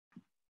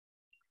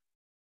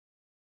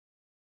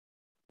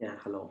Yeah,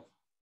 hello.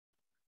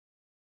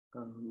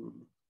 Um,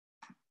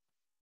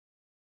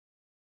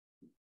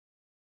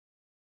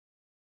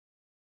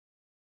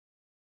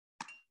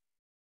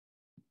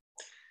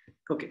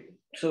 okay,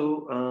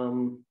 so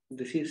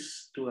this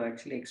is to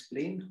actually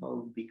explain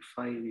how Big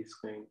Five is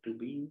going to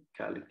be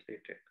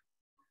calculated.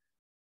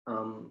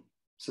 Um,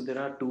 so there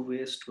are two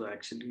ways to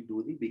actually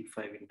do the Big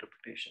Five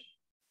interpretation.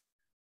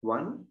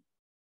 One,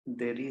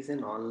 there is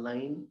an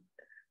online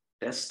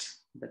test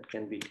that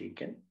can be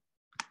taken.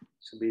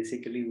 So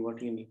basically, what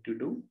you need to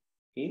do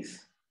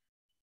is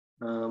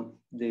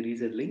there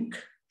is a link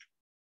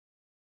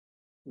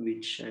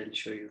which I'll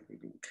show you the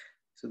link.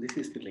 So this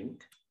is the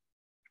link.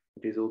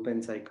 It is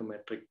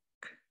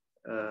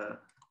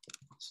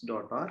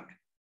openpsychometric.org.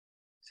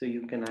 So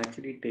you can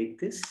actually take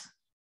this.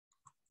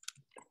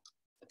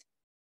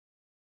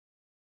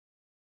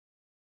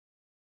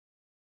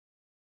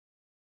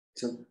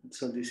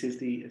 So this is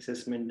the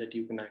assessment that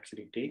you can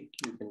actually take.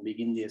 You can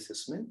begin the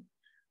assessment,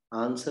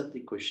 answer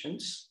the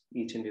questions,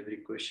 each and every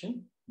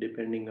question,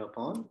 depending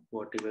upon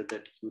whatever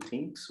that you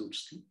think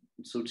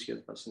suits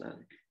your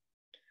personality.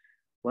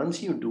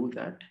 Once you do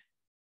that,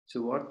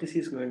 so what this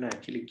is going to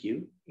actually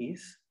give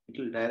is, it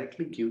will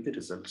directly give the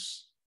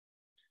results.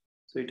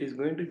 So it is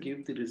going to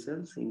give the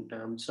results in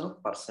terms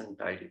of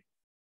percentile.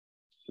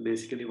 So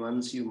basically,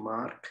 once you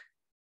mark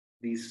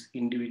these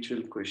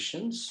individual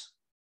questions,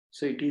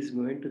 so it is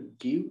going to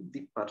give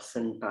the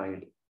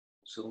percentile.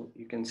 So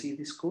you can see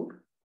the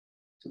score.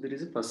 So there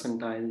is a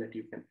percentile that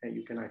you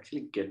can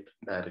actually get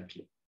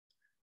directly.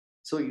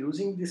 So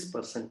using this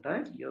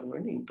percentile, you're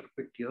going to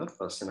interpret your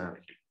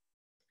personality.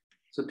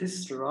 So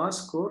this raw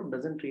score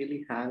doesn't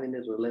really have any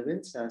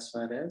relevance as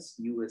far as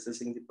you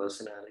assessing the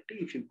personality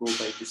if you go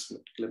by this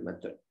particular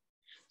method.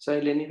 So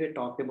I'll anyway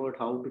talk about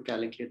how to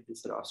calculate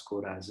this raw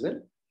score as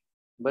well.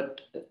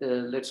 But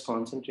let's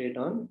concentrate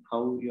on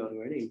how you are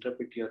going to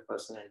interpret your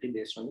personality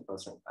based on the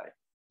percentile.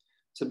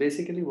 So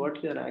basically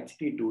what you are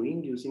actually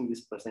doing using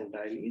this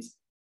percentile is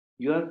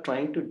you are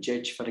trying to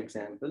judge, for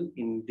example,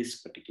 in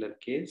this particular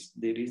case,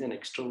 there is an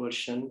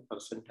extroversion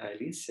percentile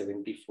is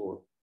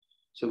 74.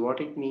 So what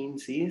it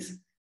means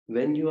is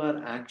when you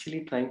are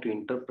actually trying to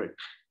interpret,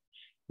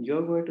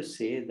 you're going to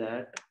say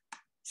that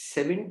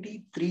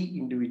 73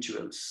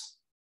 individuals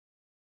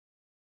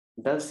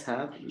does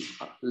have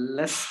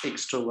less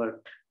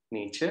extrovert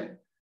nature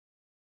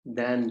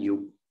than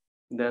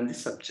the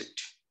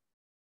subject.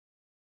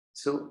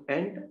 So,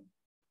 and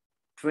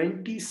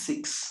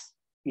 26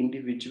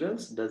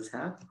 individuals does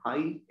have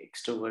high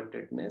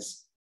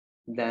extrovertedness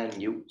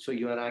than you. So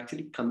you are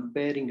actually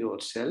comparing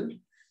yourself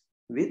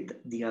with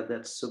the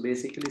others. So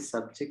basically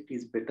subject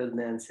is better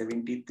than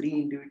 73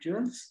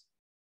 individuals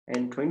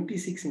and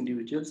 26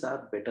 individuals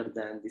are better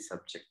than the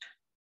subject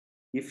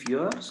if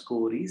your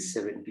score is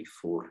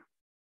 74.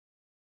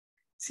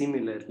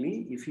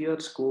 Similarly, if your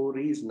score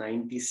is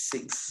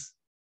 96,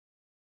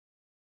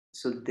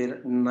 so there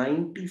are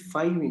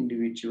 95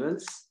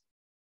 individuals,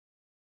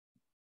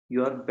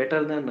 you are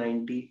better than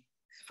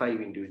 95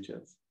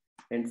 individuals,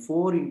 and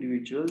 4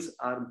 individuals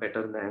are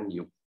better than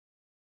you.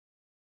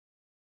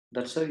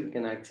 That's how you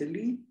can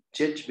actually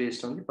judge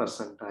based on the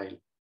percentile.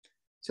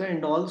 So,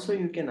 and also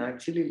you can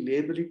actually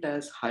label it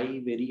as high,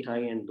 very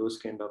high, and those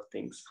kind of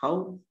things.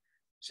 How?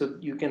 So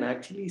you can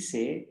actually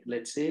say,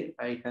 let's say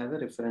I have a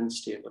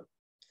reference table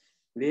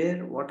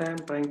where what I am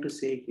trying to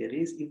say here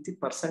is if the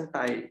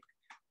percentile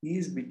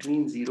is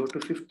between 0 to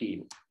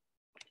 15,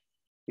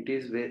 it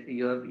is very,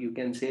 you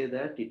can say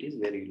that it is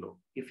very low.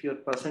 If your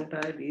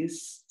percentile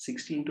is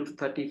 16 to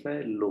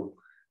 35, low,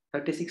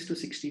 36 to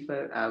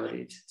 65,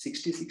 average,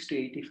 66 to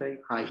 85,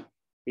 high,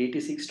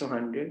 86 to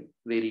 100,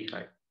 very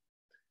high.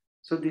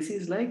 So this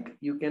is like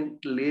you can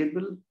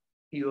label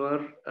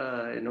your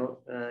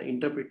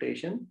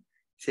interpretation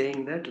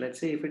saying that, let's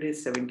say if it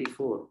is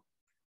 74,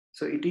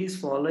 so it is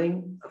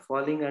falling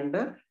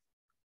under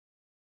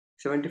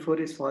 74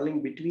 is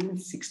falling between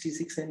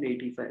 66 and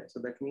 85. So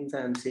that means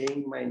I am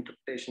saying my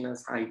interpretation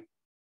as high.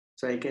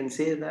 So I can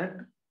say that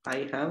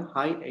I have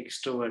high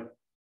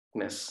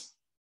extrovertness.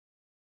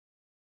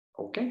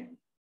 Okay.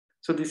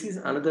 So this is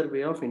another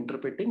way of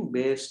interpreting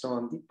based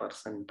on the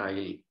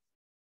percentile.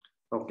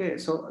 Okay.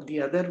 So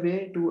the other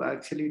way to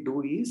actually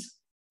do is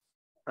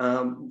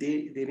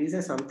there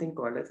is something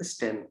called as a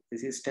STEN.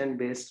 This is STEN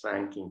based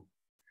ranking.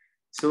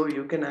 So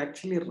you can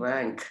actually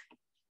rank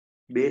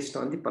based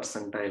on the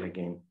percentile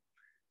again.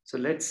 So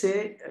let's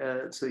say,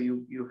 so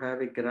you have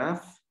a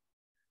graph.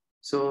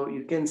 So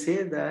you can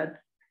say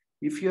that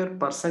if your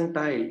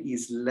percentile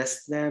is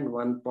less than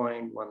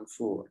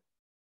 1.14,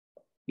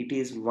 it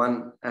is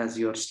 1 as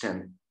your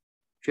STEM.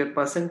 If your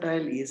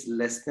percentile is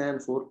less than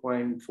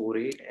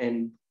 4.48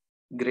 and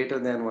greater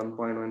than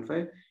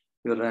 1.15,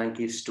 your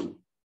rank is 2,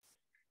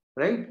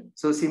 right?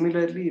 So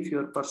similarly, if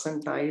your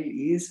percentile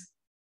is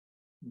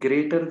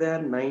greater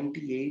than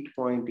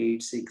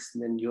 98.86,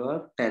 then you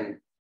are 10.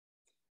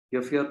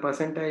 If your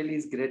percentile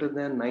is greater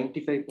than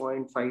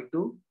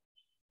 95.52,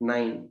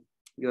 9.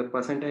 Your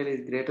percentile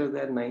is greater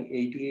than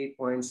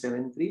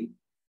 88.73,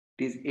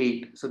 it is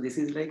 8. So this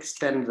is like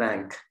STEM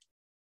rank.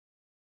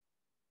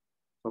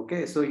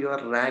 Okay, so you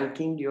are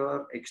ranking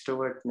your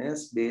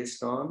extrovertness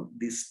based on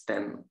this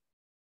 10.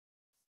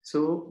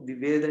 So the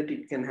way that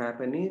it can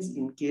happen is,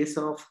 in case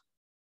of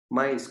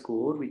my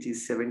score, which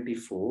is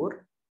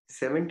 74,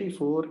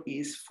 74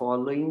 is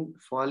falling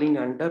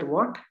under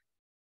what?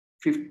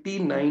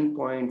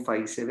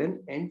 59.57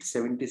 and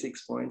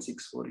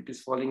 76.64. It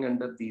is falling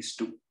under these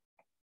two.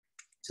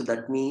 So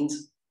that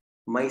means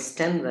my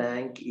STEM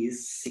rank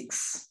is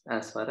 6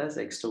 as far as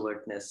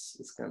extrovertness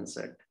is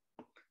concerned.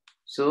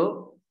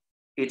 So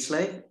it's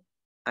like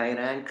I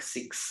rank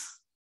 6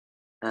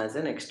 as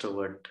an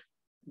extrovert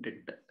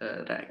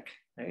rank,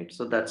 right?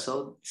 So that's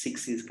how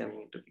 6 is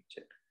coming into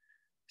picture.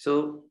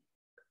 So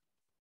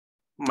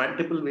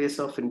multiple ways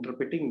of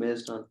interpreting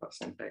based on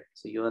percentile.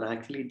 So you are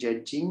actually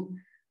judging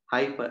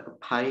high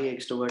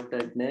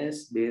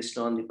extrovertedness based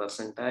on the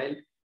percentile.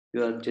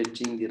 You are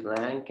judging the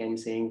rank and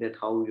saying that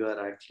how you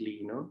are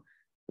actually,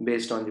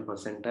 based on the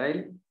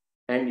percentile.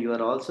 And you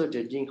are also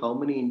judging how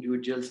many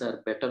individuals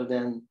are better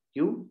than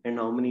you and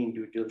how many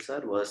individuals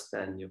are worse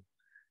than you,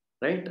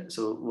 right?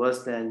 So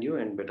worse than you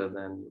and better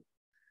than you.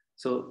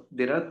 So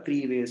there are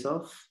 3 ways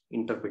of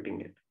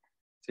interpreting it.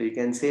 So you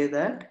can say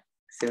that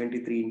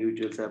 73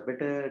 individuals are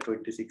better,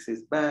 26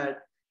 is bad.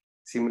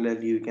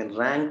 Similarly, you can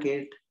rank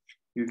it.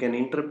 You can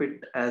interpret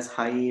as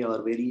high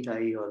or very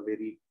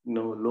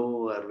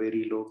low or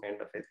very low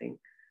kind of a thing.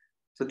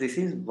 So this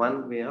is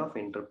one way of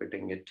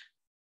interpreting it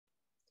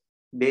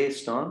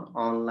based on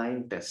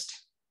online test.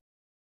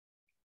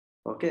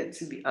 Okay,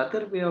 so the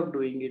other way of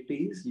doing it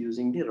is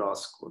using the raw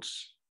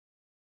scores.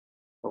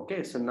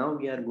 Okay, so now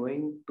we are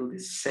going to the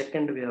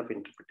second way of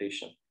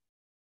interpretation.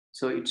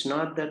 So it's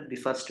not that the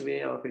first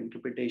way of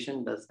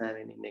interpretation doesn't have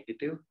any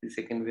negative. The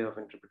second way of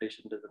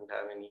interpretation doesn't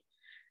have any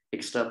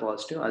extra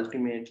positive.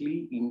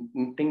 Ultimately,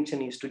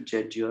 intention is to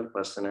judge your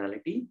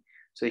personality.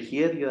 So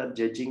here you are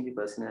judging the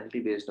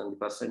personality based on the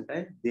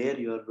percentile. There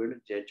you are going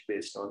to judge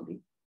based on the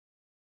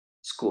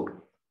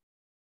score.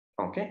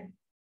 Okay.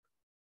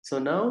 So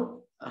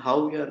now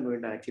how you are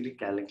going to actually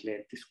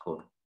calculate the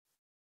score.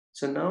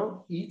 So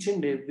now each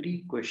and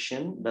every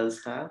question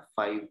does have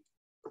 5.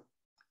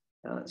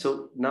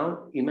 So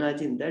now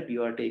imagine that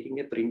you are taking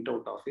a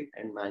printout of it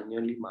and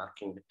manually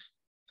marking it.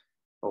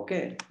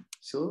 Okay,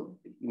 so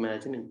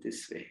imagine it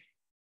this way.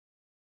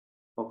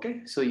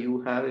 Okay, so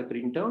you have a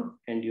printout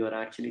and you are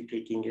actually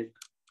taking it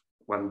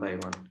one by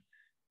one.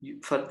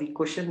 For the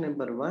question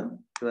number 1,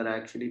 you are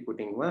actually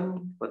putting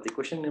 1. For the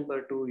question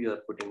number 2, you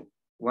are putting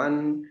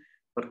 1.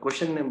 For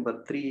question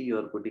number 3, you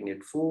are putting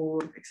it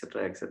 4,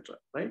 etc.,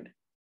 right?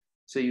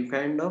 So you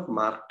kind of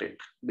marked it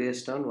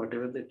based on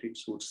whatever that it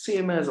suits,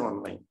 same as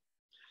online.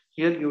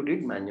 Here you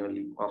did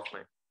manually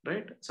offline,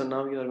 right? So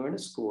now you are going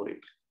to score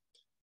it.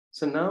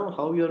 So now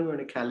how you are going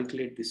to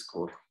calculate the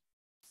score?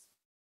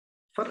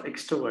 For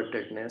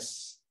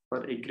extrovertedness,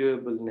 for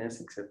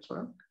agreeableness,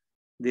 etc.,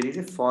 there is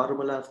a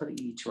formula for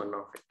each one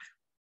of it.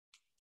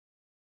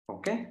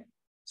 Okay,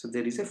 so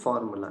there is a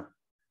formula.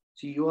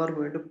 So you are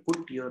going to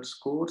put your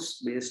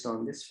scores based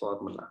on this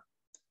formula.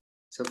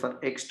 So for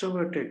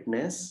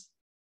extrovertedness,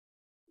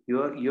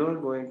 you are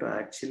going to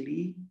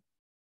actually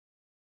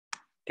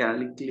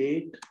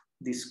calculate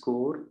the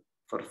score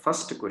for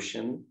first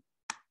question,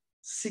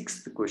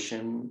 6th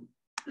question,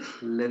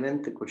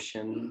 11th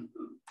question,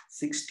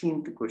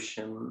 16th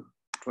question,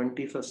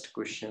 21st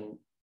question,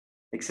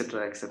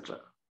 etc., etc.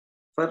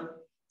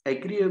 For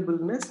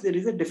agreeableness, there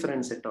is a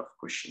different set of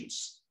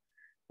questions,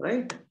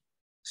 right?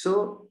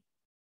 So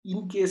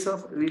in case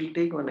of, we'll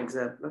take one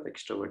example of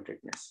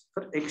extrovertedness.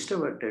 For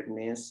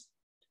extrovertedness,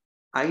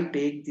 I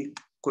take the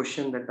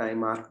question that I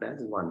marked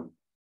as 1,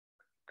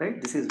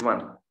 right? This is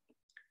 1.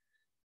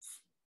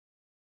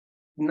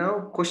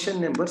 Now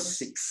question number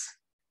 6.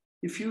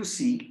 If you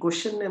see,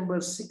 question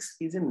number 6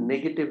 is a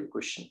negative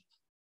question.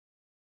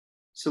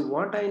 So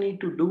what I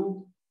need to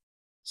do,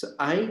 so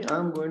I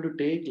am going to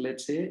take,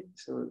 let's say,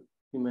 so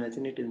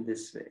imagine it in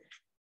this way,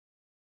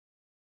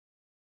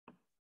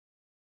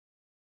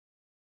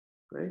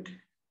 right?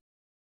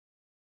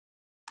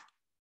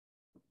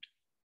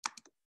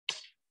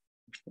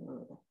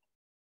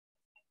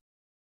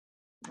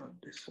 Not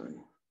this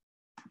one.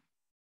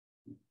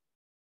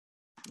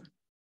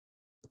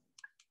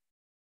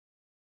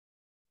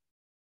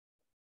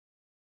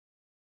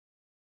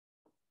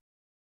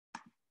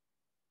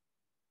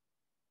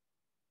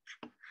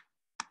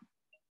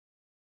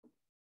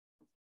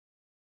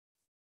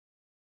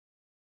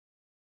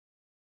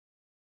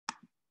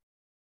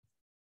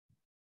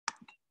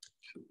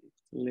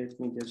 Let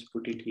me just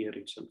put it here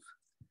itself.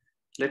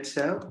 Let's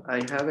have, I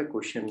have a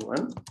question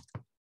 1,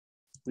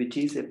 which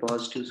is a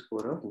positive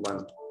score of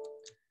 1.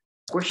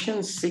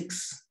 Question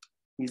 6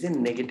 is a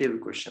negative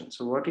question.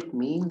 So what it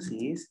means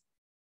is,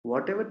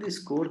 whatever the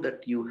score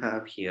that you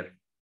have here,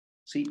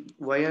 see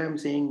why I am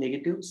saying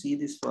negative, see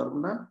this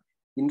formula,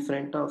 in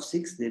front of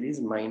 6, there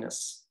is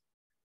minus.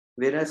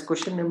 Whereas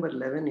question number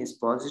 11 is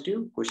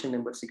positive, question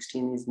number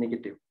 16 is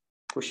negative.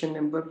 Question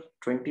number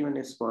 21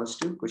 is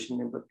positive, question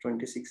number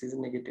 26 is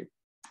negative.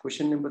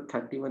 Question number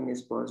 31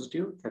 is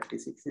positive,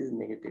 36 is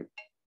negative.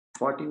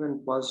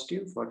 41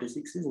 positive,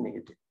 46 is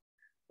negative,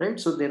 right?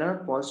 So there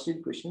are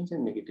positive questions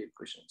and negative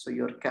questions. So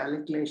your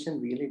calculation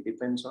really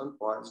depends on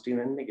positive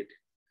and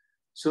negative.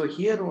 So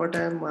here what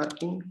I am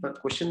marking for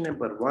question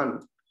number 1,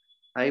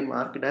 I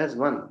marked as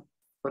 1.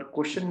 For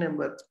question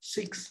number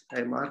 6,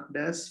 I marked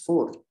as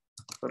 4.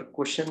 For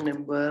question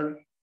number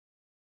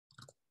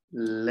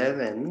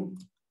 11,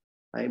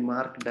 I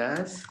marked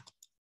as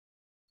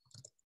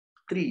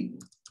 3.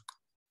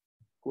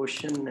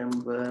 Question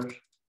number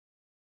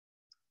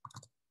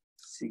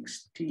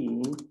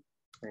 16,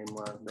 I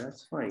marked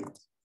as 5,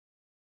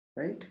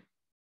 right?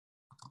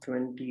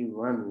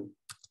 21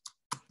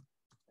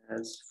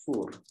 as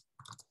 4.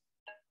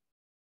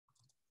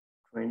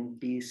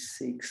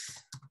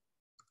 26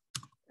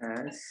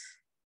 as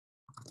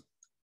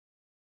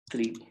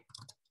 3.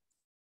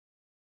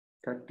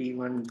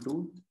 31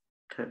 to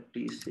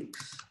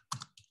 36.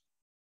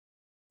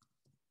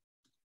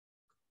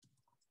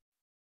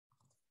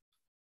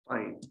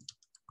 5.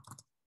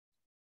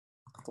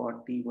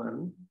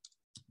 41.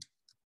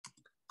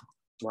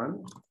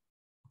 1.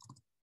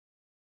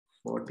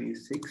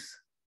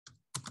 46.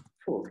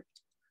 4.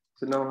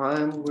 So now how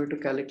I am going to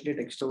calculate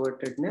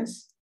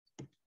extrovertedness?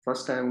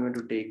 First I am going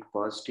to take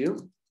positive,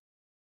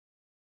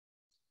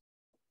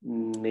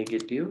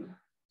 negative,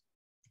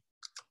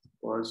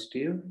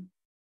 positive,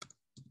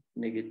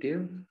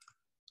 negative,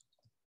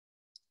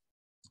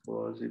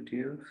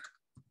 positive,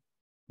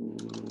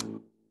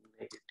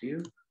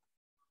 negative,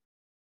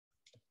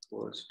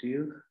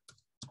 positive,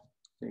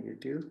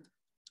 negative,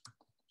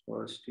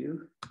 positive,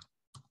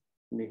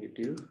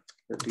 negative,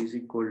 that is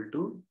equal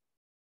to,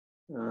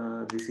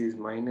 this is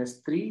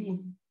 -3,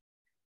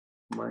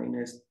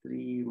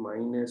 -3,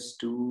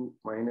 -2,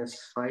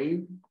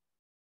 -5,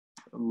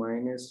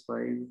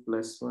 -5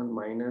 plus 1,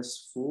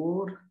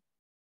 -4,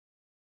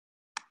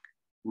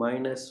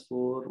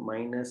 -4,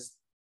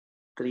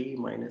 -3,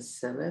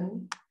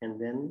 -7, and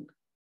then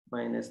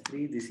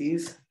 -3, this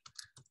is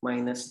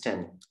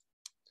 -10,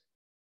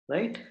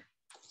 right?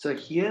 So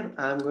here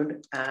I'm going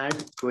to add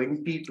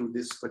 20 to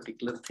this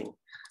particular thing.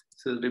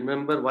 So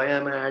remember why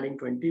am I adding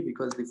 20?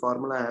 Because the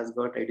formula has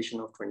got addition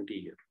of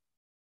 20 here.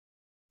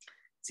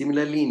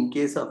 Similarly, in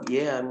case of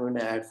A, I'm going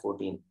to add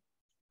 14.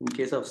 In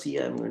case of C,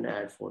 I'm going to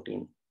add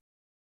 14,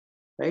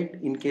 right?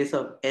 In case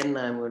of N,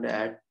 I'm going to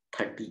add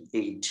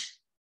 38.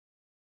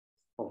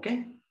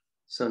 Okay.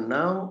 So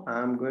now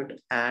I'm going to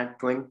add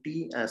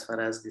 20 as far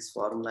as this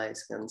formula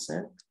is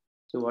concerned.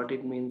 So what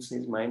it means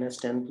is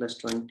 -10 plus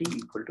 20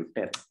 equal to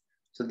 10.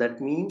 So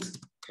that means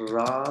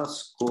raw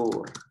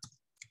score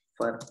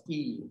for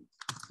E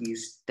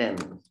is 10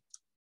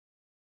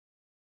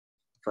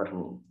 for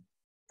me.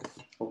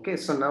 Okay,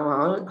 so now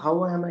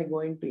how am I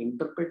going to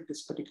interpret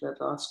this particular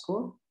raw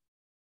score?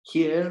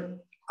 Here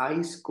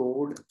I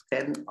scored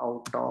 10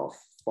 out of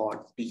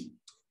 40.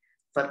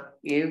 For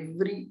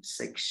every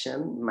section,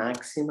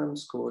 maximum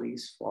score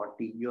is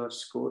 40. Your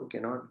score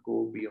cannot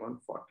go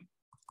beyond 40.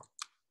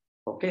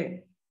 Okay,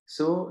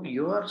 so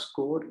your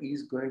score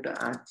is going to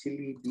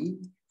actually be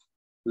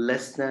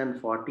less than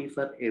 40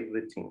 for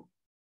everything.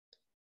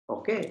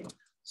 Okay,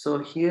 so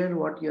here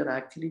what you're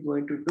actually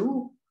going to do,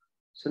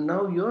 so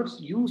now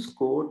you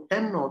scored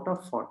 10 out of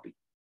 40.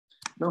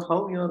 Now how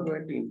you are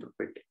going to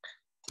interpret it,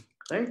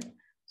 right?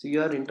 So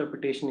your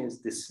interpretation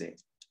is this way.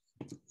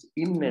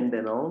 In and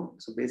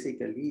around, so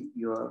basically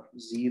your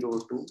 0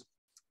 to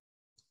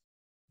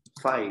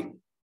 5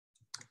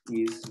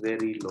 is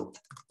very low,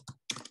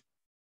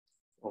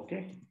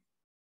 okay?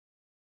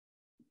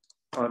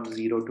 Or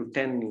 0 to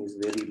 10 is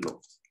very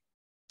low,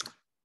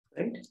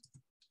 right?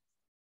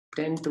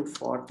 10 to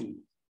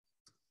 40,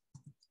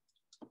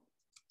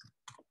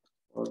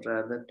 or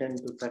rather 10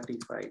 to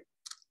 35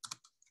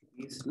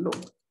 is low.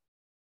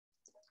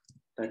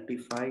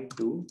 35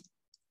 to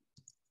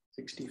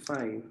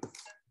 65.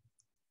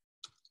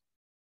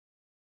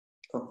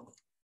 Oh,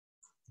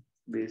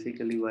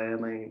 basically, why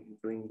am I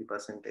doing the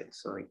percentage?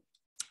 Sorry.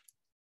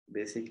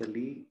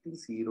 Basically,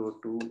 0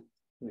 to,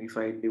 if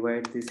I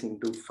divide this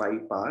into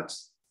 5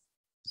 parts,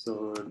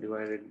 so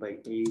divided by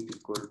 8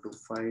 equal to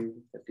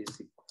 5, that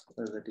is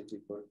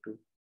equal to,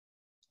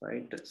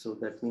 right? So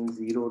that means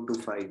 0 to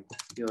 5.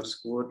 Your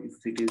score,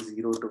 if it is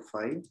 0 to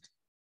 5,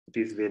 it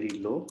is very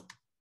low.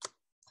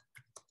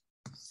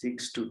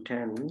 6 to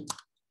 10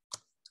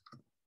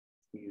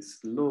 is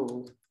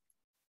low.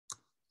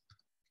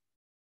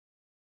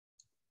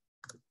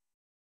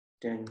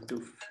 10 to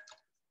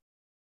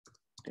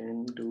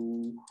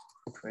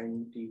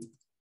 20,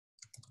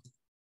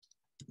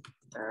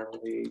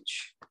 average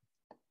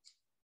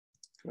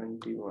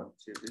 21.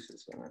 So this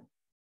is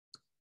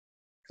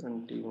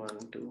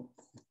 21 to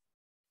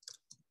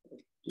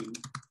 30.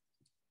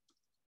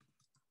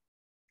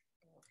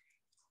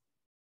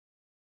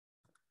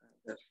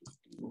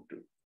 15 to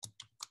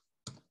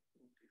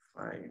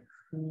 25.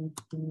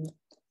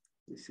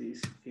 This is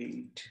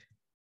 8.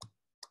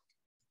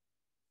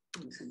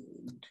 This is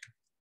 8.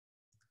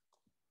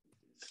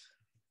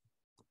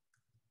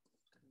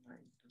 9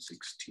 to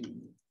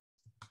 16.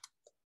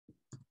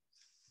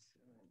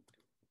 7 to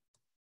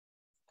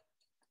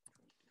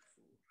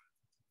 24.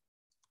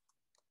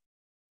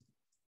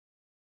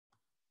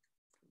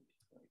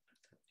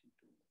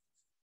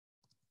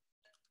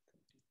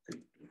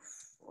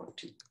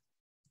 40.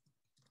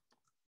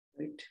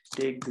 Right?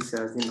 Take this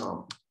as the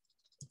norm.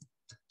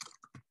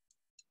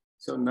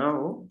 So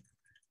now,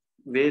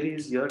 where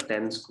is your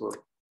 10 score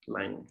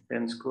line?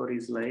 10 score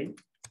is lying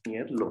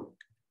near low.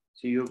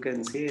 So you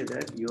can say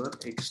that your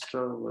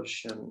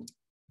extraversion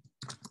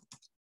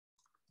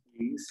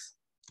is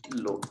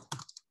low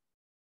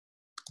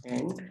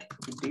and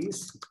it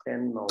is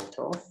 10 out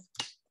of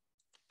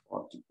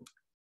 40.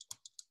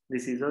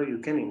 This is how you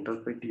can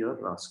interpret your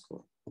raw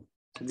score.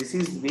 So this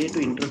is way to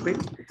interpret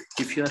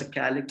if you are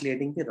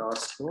calculating the raw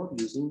score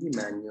using the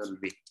manual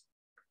way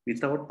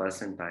without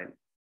percentile.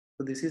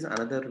 So this is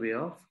another way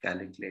of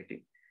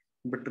calculating.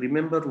 But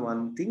remember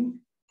one thing,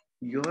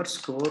 your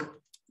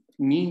score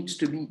needs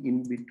to be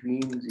in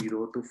between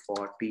 0 to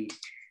 40.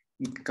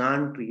 It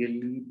can't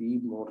really be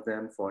more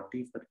than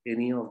 40 for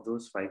any of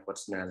those 5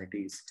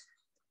 personalities.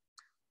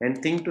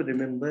 And thing to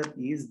remember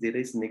is there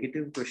is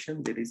negative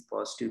question, there is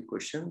positive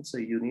question. So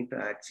you need to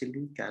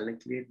actually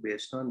calculate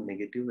based on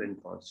negative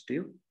and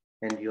positive,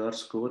 and your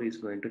score is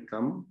going to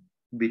come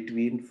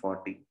between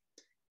 40.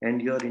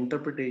 And your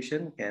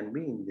interpretation can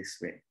be in this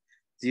way.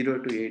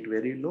 0 to 8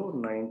 very low,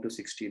 9 to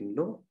 16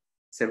 low,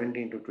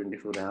 17 to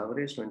 24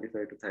 average,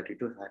 25 to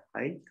 32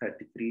 high,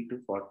 33 to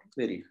 40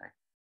 very high.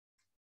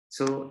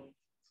 So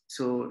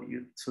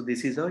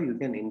this is how you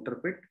can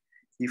interpret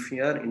if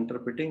you are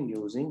interpreting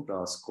using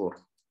raw score.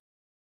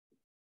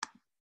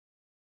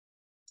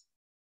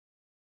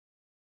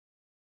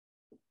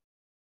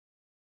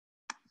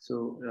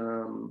 So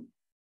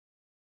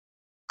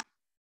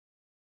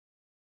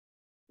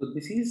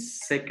this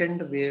is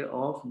second way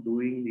of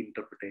doing the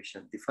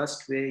interpretation. The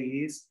first way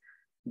is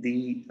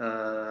the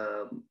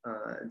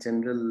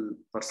general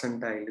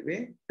percentile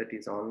way, that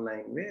is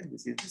online way.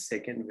 This is the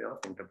second way of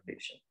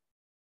interpretation.